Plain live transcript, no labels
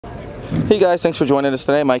Hey guys, thanks for joining us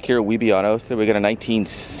today. Mike here at WeBe Autos. Today we got a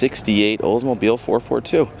 1968 Oldsmobile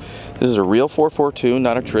 442. This is a real 442,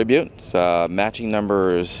 not a tribute. It's, matching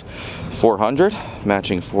number is 400,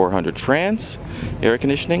 matching 400 trans, air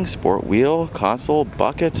conditioning, sport wheel, console,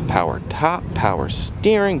 buckets, power top, power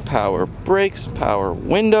steering, power brakes, power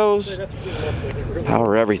windows,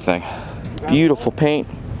 power everything. Beautiful paint.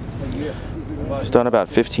 It was done about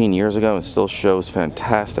 15 years ago and still shows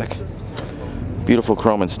fantastic. Beautiful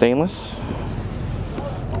chrome and stainless.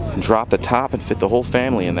 Drop the top and fit the whole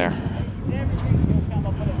family in there.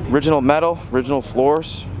 Original metal, original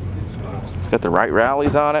floors. It's got the right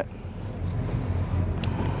rallies on it.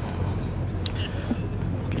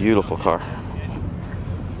 Beautiful car.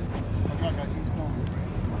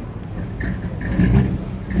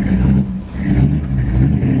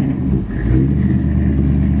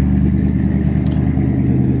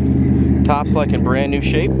 Top's like in brand new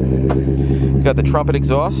shape. We've got the Trumpet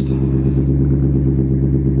Exhaust.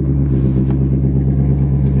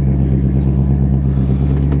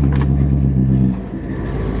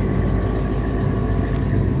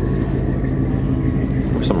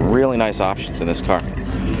 There's some really nice options in this car.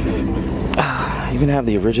 Even have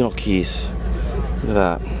the original keys. Look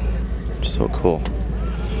at that. So cool.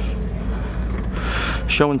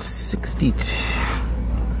 Showing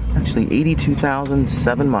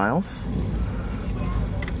 82,007 miles.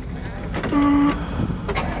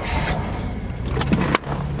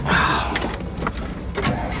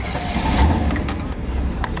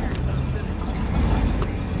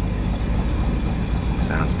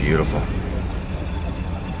 Sounds beautiful.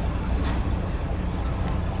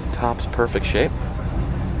 Top's perfect shape.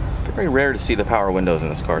 Very rare to see the power windows in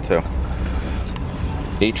this car too.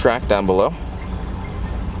 8-track down below.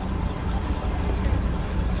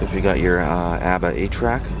 So if you got your ABBA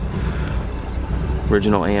 8-track,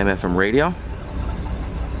 original AM/FM radio.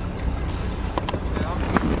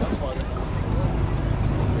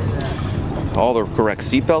 All the correct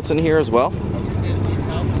seat belts in here as well.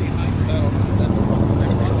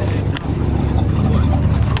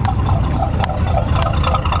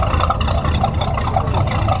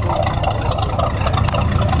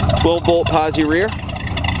 Bolt Posi rear.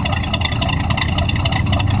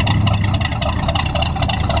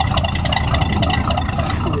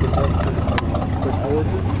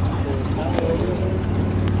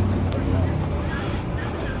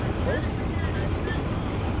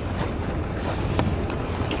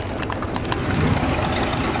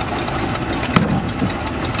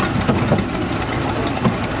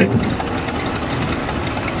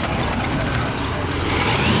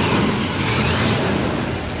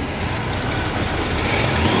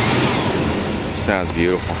 Sounds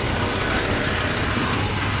beautiful.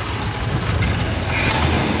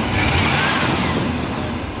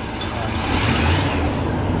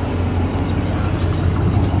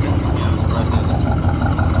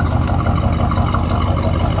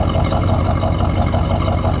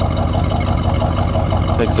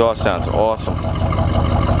 The exhaust sounds awesome.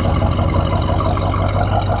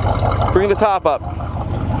 Bring the top up.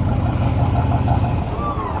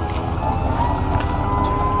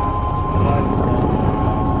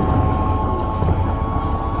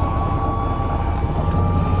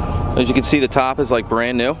 As you can see, the top is like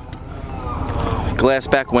brand new. Glass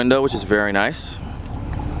back window, which is very nice.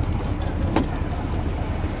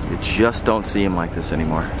 You just don't see them like this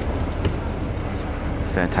anymore.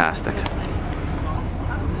 Fantastic.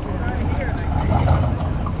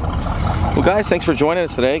 Well guys, thanks for joining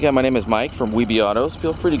us today. Again, my name is Mike from WeBe Autos.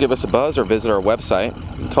 Feel free to give us a buzz or visit our website.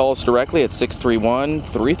 You can call us directly at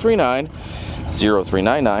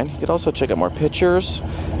 631-339-0399. You can also check out more pictures,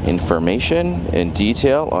 information, and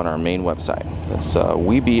detail on our main website. That's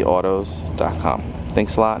webeautos.com.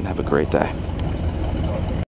 Thanks a lot and have a great day.